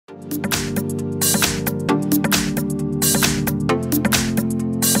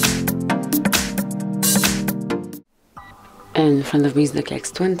In front of me is the Nokia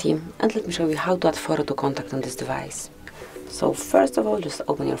X20, and let me show you how to add photo to contact on this device. So first of all, just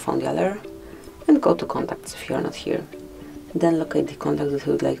open your phone dialer and go to contacts if you are not here. Then locate the contact that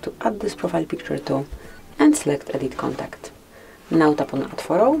you would like to add this profile picture to and select edit contact. Now tap on add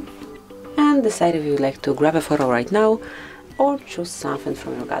photo and decide if you would like to grab a photo right now or choose something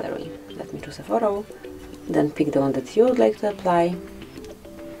from your gallery. Let me choose a photo, then pick the one that you would like to apply.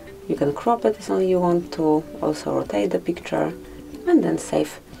 You can crop it if only you want to, also rotate the picture, and then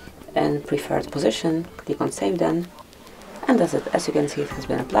save in preferred position. Click on save then, and that's it. As you can see, it has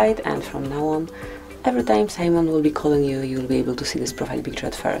been applied, and from now on, every time Simon will be calling you, you will be able to see this profile picture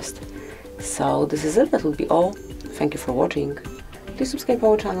at first. So this is it, that will be all. Thank you for watching. Please subscribe to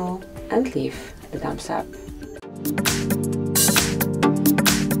our channel and leave the thumbs up.